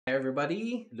Hi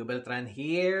everybody, Lubeltran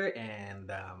here, and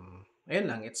ayun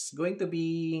lang, it's going to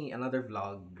be another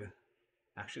vlog.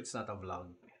 Actually, it's not a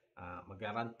vlog.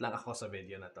 Mag-rant lang ako sa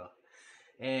video na to.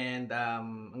 And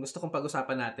ang gusto kong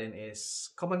pag-usapan natin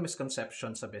is common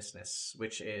misconception sa business,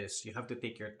 which is you have to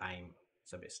take your time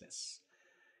sa business.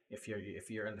 If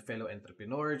you're a fellow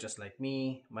entrepreneur just like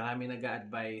me, marami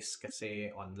nag-a-advise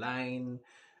kasi online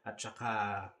at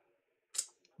saka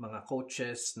mga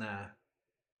coaches na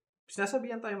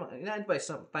sinasabihan tayo,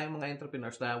 ina-advise tayo mga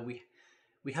entrepreneurs na we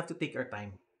have to take our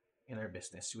time in our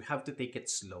business. We have to take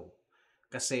it slow.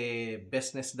 Kasi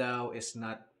business daw is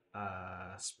not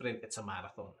a sprint, it's a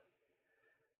marathon.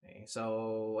 Okay?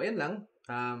 So, ayun lang.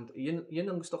 Yun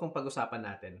ang gusto kong pag-usapan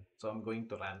natin. So, I'm going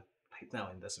to rant right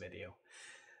now in this video.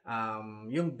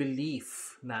 Yung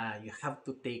belief na you have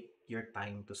to take your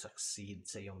time to succeed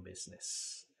sa iyong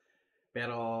business.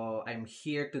 Pero I'm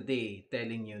here today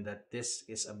telling you that this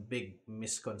is a big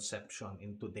misconception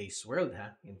in today's world,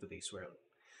 ha? In today's world.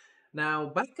 Now,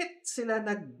 bakit sila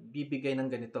nagbibigay ng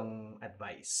ganitong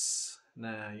advice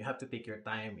na you have to take your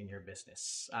time in your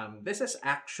business? This is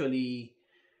actually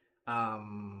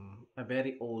a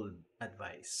very old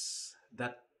advice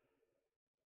that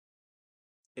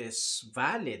is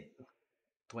valid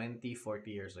 20,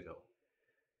 40 years ago.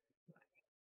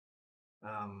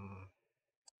 Um,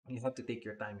 you have to take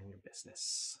your time in your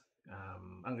business.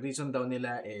 Ang reason daw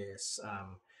nila is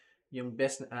yung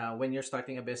when you're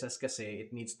starting a business kasi,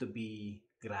 it needs to be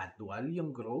gradual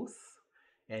yung growth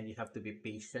and you have to be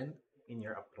patient in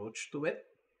your approach to it.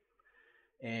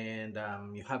 And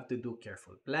you have to do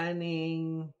careful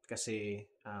planning kasi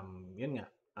yun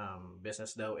nga,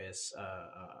 business daw is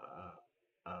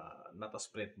not a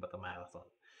sprint but a marathon.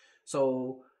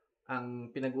 So,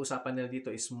 ang pinag-uusapan nila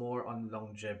dito is more on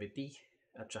longevity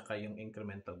at saka yung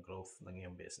incremental growth ng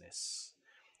iyong business.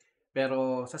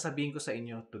 Pero sasabihin ko sa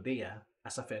inyo today,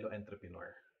 as a fellow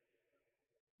entrepreneur,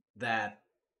 that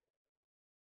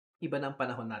iba na ang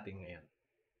panahon natin ngayon.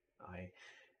 Okay?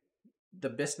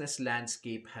 The business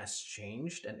landscape has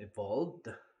changed and evolved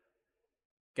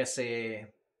kasi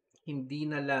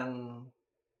hindi na lang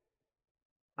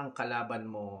ang kalaban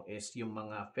mo is yung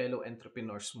mga fellow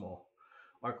entrepreneurs mo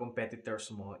or competitors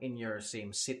mo in your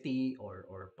same city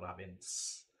or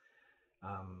province.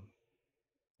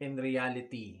 In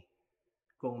reality,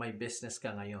 kung may business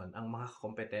ka ngayon, ang mga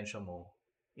kompetensya mo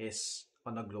is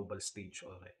on a global stage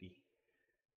already.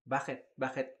 Bakit?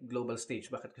 Bakit global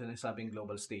stage? Bakit ko sinasabing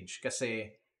global stage?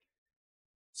 Kasi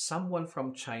someone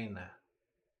from China,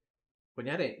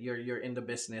 kunyari, you're in the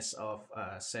business of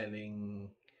selling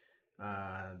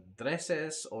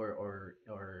dresses or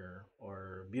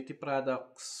beauty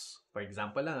products. For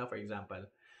example lang, for example,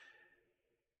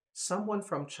 someone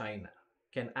from China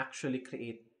can actually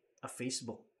create a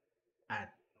Facebook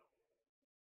ad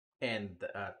and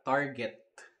target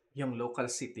yung local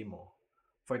city mo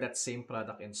for that same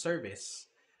product and service.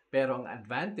 Pero ang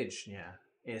advantage niya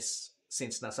is,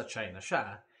 since nasa China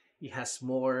siya, he has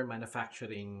more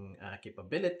manufacturing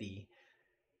capability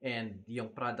and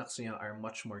yung products niya are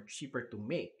much more cheaper to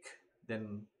make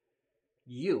than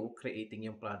you creating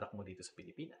yung product mo dito sa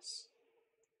Pilipinas.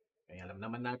 Kaya alam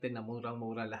naman natin na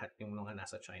murang-mura lahat yung mga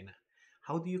nasa China.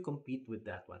 How do you compete with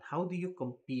that one? How do you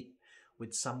compete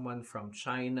with someone from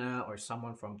China or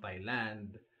someone from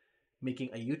Thailand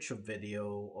making a YouTube video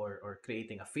or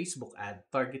creating a Facebook ad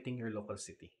targeting your local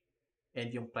city? And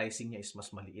yung pricing niya is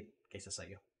mas maliit kaysa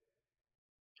sa'yo.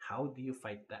 How do you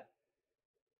fight that?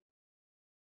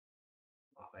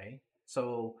 Okay?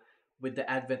 So, with the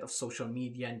advent of social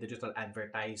media and digital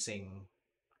advertising,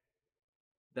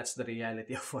 that's the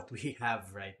reality of what we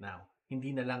have right now.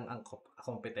 Hindi na lang ang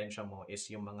kompetensya mo is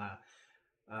yung mga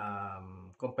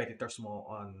competitors mo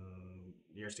on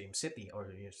your same city or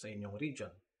sa inyong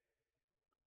region.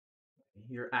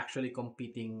 You're actually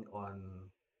competing on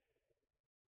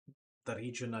the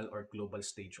regional or global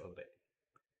stage already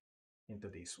in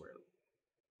today's world.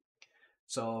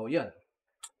 So, yun.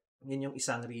 Yun yung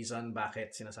isang reason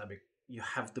bakit sinasabi you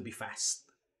have to be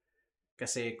fast.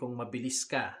 Kasi kung mabilis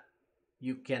ka,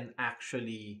 you can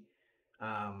actually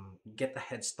get a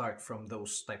head start from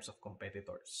those types of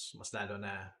competitors. Mas lalo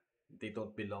na they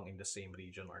don't belong in the same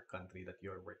region or country that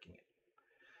you're working in.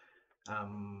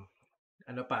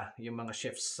 Ano pa, yung mga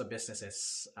shifts sa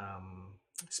businesses,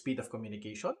 speed of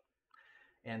communication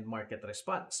and market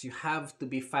response. You have to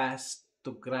be fast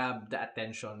to grab the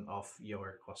attention of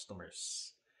your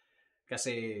customers.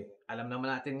 Kasi alam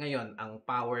naman natin ngayon ang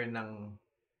power ng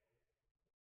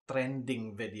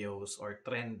trending videos or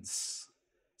trends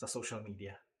sa social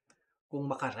media. Kung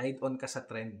maka-ride on ka sa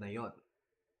trend na yon,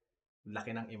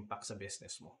 laki ng impact sa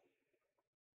business mo.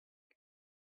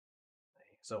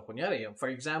 So, kunyari, for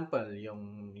example,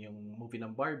 yung movie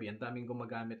ng Barbie, ang daming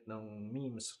gumagamit ng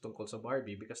memes tungkol sa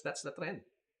Barbie because that's the trend.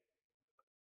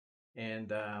 And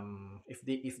if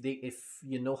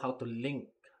you know how to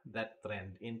link that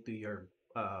trend into your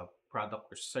product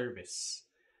or service,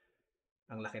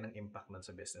 ang laki ng impact nun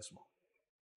sa business mo.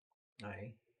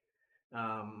 Okay?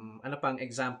 Ano pang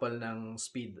example ng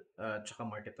speed tsaka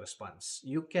market response?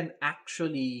 You can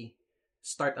actually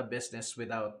start a business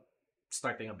without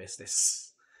starting a business.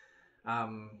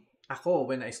 Ako,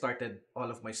 when I started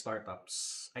all of my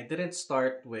startups, I didn't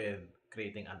start with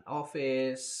creating an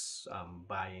office,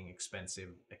 buying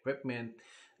expensive equipment.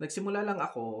 Nagsimula lang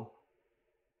ako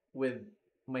with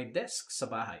my desk sa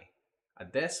bahay. A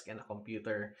desk and a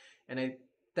computer. And I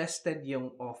tested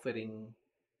yung offering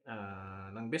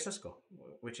ng business ko,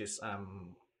 which is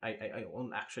I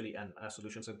own actually a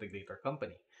solutions integrator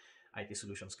company, IT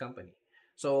solutions company.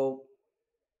 So,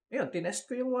 ayun, tinest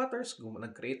ko yung waters.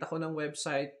 Nag-create ako ng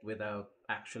website without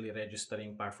actually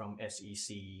registering pa from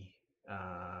SEC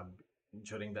uh,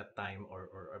 during that time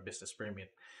or a business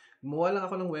permit. Gumawa lang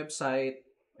ako ng website.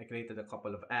 I created a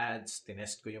couple of ads.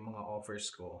 Tinest ko yung mga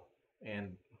offers ko.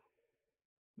 And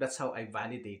that's how I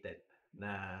validated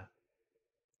na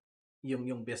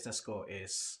yung business ko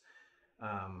is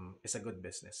a good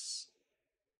business.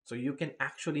 So you can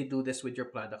actually do this with your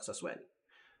products as well.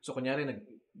 So kunyari,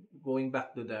 going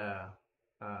back to the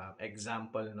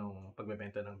example ng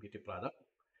pagbebenta ng beauty product,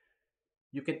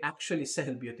 you can actually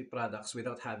sell beauty products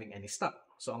without having any stock.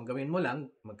 So ang gawin mo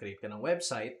lang, mag-create ka ng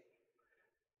website.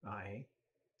 Okay?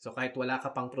 So kahit wala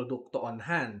ka pang produkto on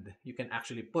hand, you can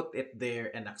actually put it there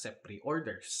and accept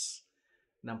pre-orders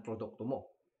ng produkto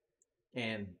mo.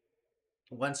 And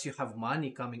once you have money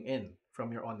coming in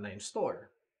from your online store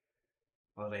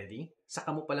already,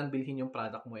 saka mo palang bilhin yung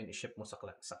product mo and i-ship mo sa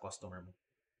customer mo.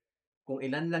 Kung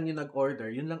ilan lang yung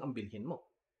nag-order, yun lang ang bilhin mo.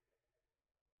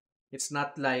 It's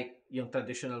not like yung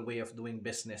traditional way of doing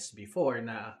business before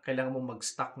na kailangan mo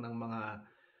mag-stock ng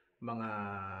mga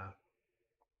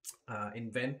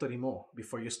inventory mo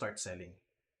before you start selling.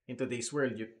 In today's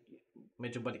world,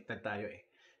 medyo baliktad tayo eh.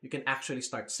 You can actually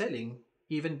start selling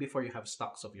even before you have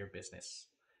stocks of your business.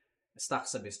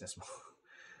 Stocks sa business mo.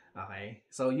 Okay?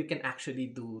 So you can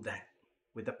actually do that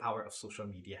with the power of social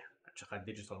media at saka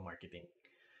digital marketing.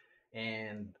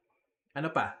 And ano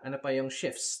pa? Ano pa yung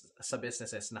shifts sa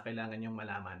businesses na kailangan yung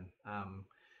malaman?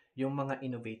 Yung mga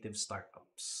innovative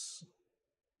startups.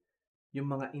 Yung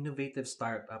mga innovative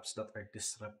startups that are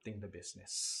disrupting the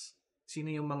business. Sino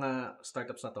yung mga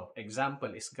startups na to?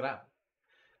 Example is Grab.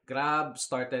 Grab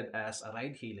started as a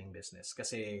ride-hailing business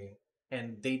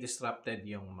and they disrupted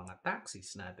yung mga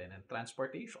taxis natin and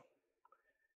transportation.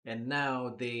 And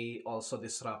now, they also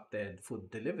disrupted food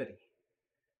delivery.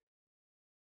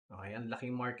 Okay, ang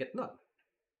laking market nun.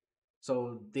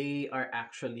 So, they are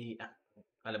actually,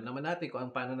 alam naman natin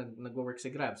kung paano nag-work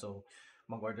si Grab. So,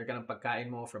 mag-order ka ng pagkain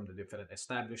mo from the different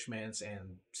establishments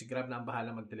and si Grab na ang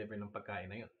bahala mag-deliver ng pagkain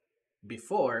na yun.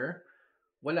 Before,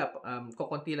 wala,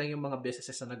 kukunti lang yung mga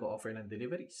businesses na nag-offer ng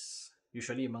deliveries.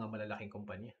 Usually, yung mga malalaking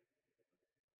kumpanya.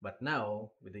 But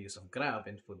now, with the use of Grab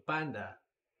and Foodpanda,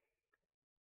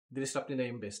 disrupt nila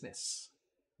yung business.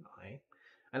 Okay?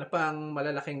 Ano pang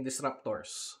malalaking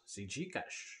disruptors? Si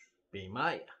GCash,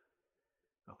 PayMaya,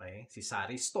 okay? Si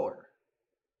Sari Store.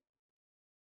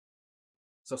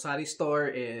 So Sari Store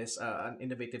is an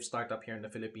innovative startup here in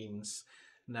the Philippines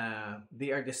na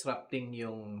they are disrupting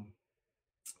yung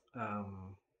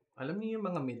alam niyo yung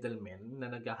mga middlemen na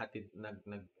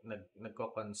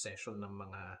nagko-concession ng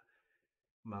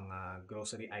mga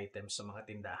grocery items sa mga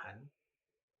tindahan.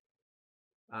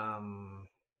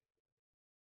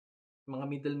 Mga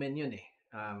middlemen yun eh.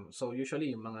 So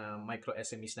usually yung mga micro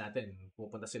SMEs natin,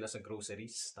 pupunta sila sa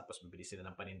groceries, tapos bibili sila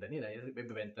ng paninda nila,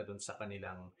 ibebenta dun sa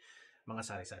kanilang mga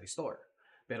sari-sari store.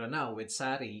 Pero now, with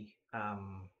Sari,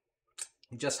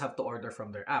 you just have to order from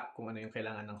their app kung ano yung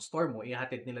kailangan ng store mo,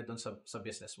 ihatid nila dun sa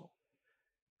business mo.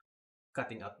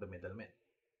 Cutting out the middlemen.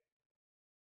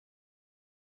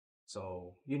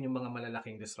 So, yun yung mga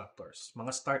malalaking disruptors.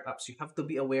 Mga startups, you have to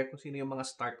be aware kung sino yung mga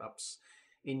startups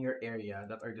in your area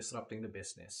that are disrupting the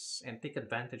business and take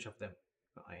advantage of them.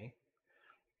 Okay?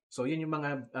 So, yun yung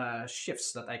mga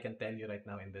shifts that I can tell you right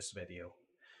now in this video.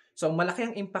 So, malaki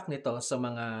ang impact nito sa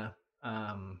mga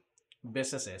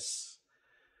businesses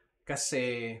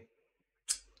kasi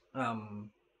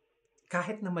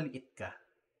kahit na maliit ka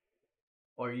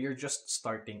or you're just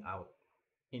starting out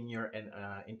into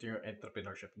your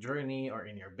entrepreneurship journey or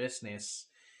in your business,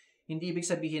 hindi ibig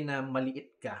sabihin na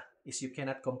maliit ka is you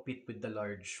cannot compete with the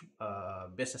large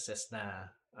businesses na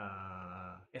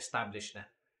established na.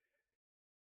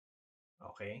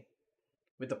 Okay?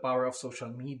 with the power of social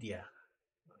media,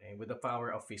 okay, with the power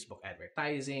of Facebook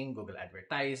advertising, Google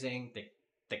advertising,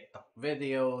 TikTok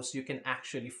videos, you can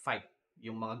actually fight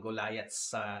yung mga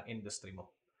Goliaths sa industry mo.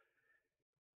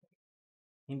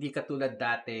 Hindi katulad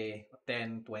dati,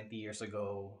 10, 20 years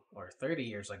ago, or 30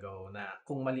 years ago, na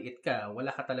kung maliit ka, wala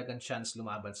ka talagang chance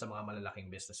lumaban sa mga malalaking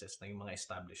businesses na yung mga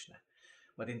established na.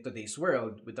 But in today's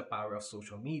world, with the power of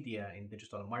social media and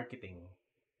digital marketing,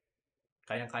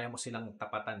 kayang-kaya mo silang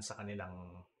tapatan sa kanilang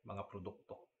mga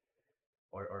produkto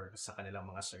or sa kanilang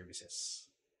mga services.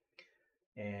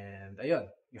 And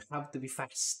ayun, you have to be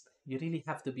fast. You really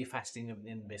have to be fast in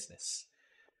business.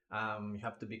 You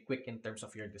have to be quick in terms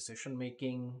of your decision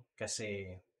making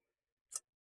kasi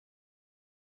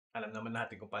alam naman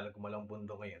natin kung paano gumalang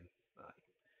mundo ngayon.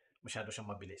 Masyado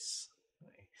siyang mabilis.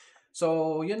 Okay.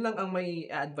 So, yun lang ang may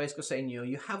advice ko sa inyo.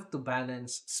 You have to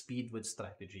balance speed with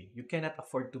strategy. You cannot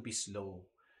afford to be slow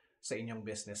sa inyong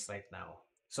business right now.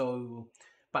 So,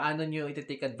 paano nyo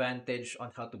iti-take advantage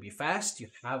on how to be fast?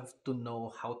 You have to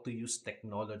know how to use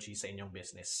technology sa inyong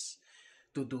business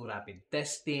to do rapid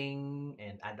testing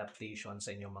and adaptation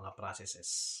sa inyong mga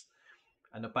processes.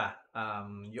 Ano pa?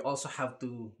 You also have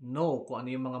to know kung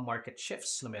ano yung mga market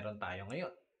shifts na meron tayo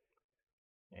ngayon.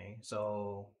 Okay? So,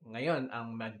 ngayon,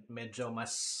 ang medyo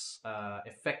mas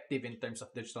effective in terms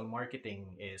of digital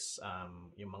marketing is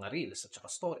yung mga reels at saka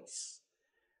stories.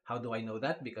 How do I know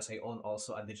that? Because I own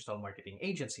also a digital marketing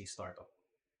agency startup.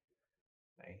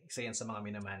 Okay? Isa yan sa mga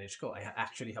minamanage ko. I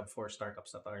actually have 4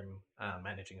 startups that I'm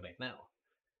managing right now.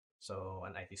 So,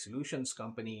 an IT solutions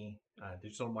company,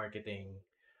 digital marketing,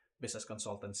 business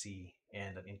consultancy,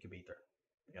 and an incubator.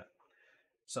 Yeah.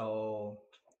 So,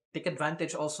 take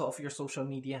advantage also of your social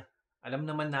media. Alam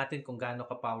naman natin kung gaano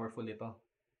ka-powerful ito.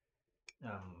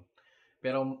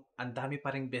 Pero ang dami pa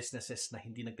ring businesses na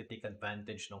hindi nagtitake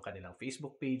advantage ng kanilang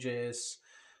Facebook pages,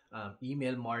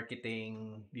 email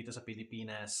marketing dito sa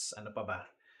Pilipinas, ano pa ba?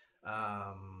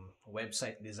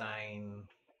 Website design,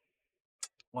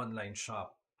 online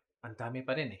shop. Ang dami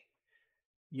pa rin eh.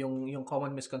 Yung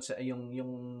common misconception,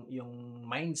 yung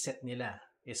mindset nila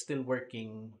is still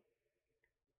working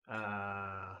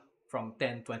from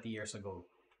 10, 20 years ago.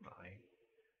 Okay?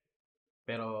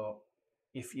 Pero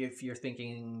if you're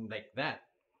thinking like that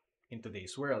in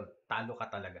today's world, talo ka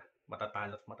talaga.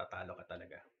 Matatalo ka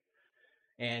talaga.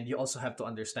 And you also have to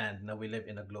understand na we live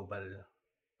in a global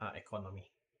economy.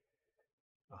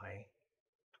 Okay?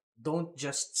 Don't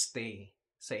just stay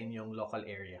sa inyong local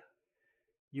area.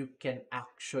 You can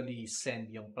actually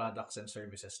send yung products and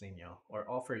services ninyo or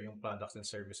offer yung products and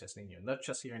services ninyo, not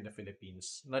just here in the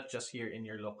Philippines, not just here in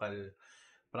your local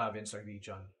province or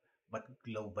region, but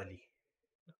globally.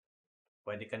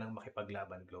 Pwede ka nang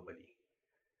makipaglaban globally.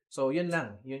 So, yun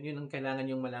lang. Yun ang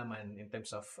kailangan yung malaman in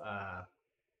terms of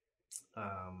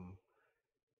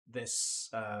this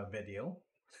video.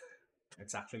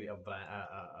 It's actually a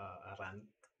rant.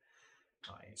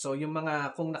 Okay. So, yung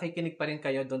mga, kung nakikinig pa rin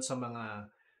kayo doon sa mga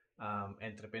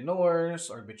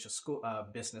entrepreneurs or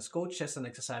business coaches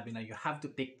na nagsasabi na you have to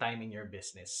take time in your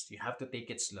business. You have to take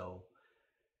it slow.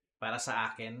 Para sa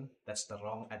akin, that's the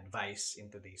wrong advice in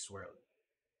today's world.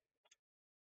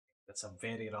 That's a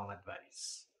very wrong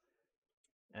advice.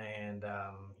 And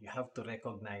you have to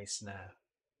recognize na,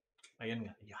 ayun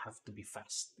nga, you have to be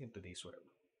fast in today's world.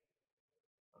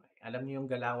 Okay. Alam niyo yung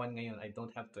galawan ngayon, I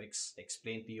don't have to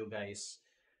explain to you guys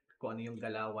kung ano yung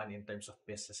galawan in terms of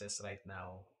businesses right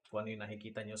now, kung ano yung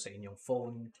nakikita nyo sa inyong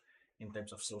phone, in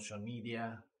terms of social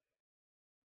media.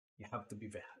 You have to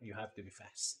be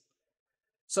fast.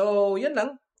 So, yun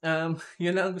lang.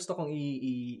 Yun lang ang gusto kong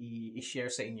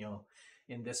i-share sa inyo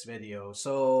in this video.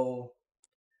 So,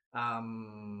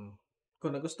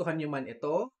 kung nagustuhan nyo man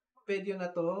ito, video na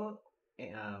to,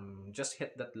 just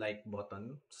hit that like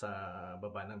button sa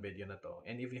baba ng video na to.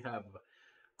 And if you have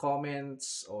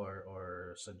comments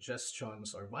or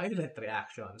suggestions or violent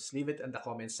reactions, leave it in the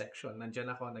comment section. Nandiyan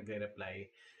ako,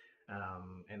 nagre-reply.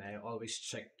 And I always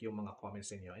check yung mga comments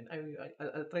niyo. And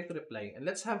I'll try to reply. And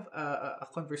let's have a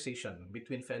conversation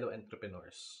between fellow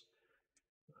entrepreneurs.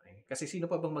 Okay? Kasi sino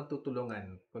pa bang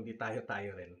magtutulungan kundi tayo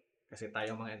rin? Kasi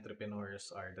tayong mga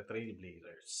entrepreneurs are the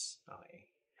trailblazers. Okay?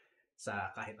 Sa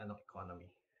kahit anong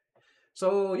economy.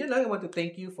 So, yun lang. I want to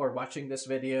thank you for watching this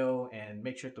video and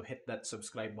make sure to hit that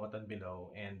subscribe button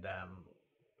below. And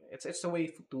it's a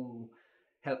way to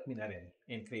help me na rin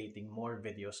in creating more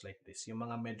videos like this. Yung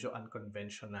mga medyo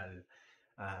unconventional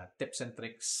tips and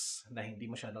tricks na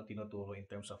hindi masyadong tinuturo in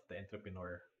terms of the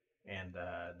entrepreneur and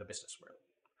the business world.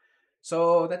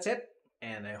 So, that's it.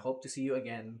 And I hope to see you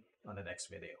again on the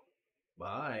next video.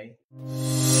 Bye!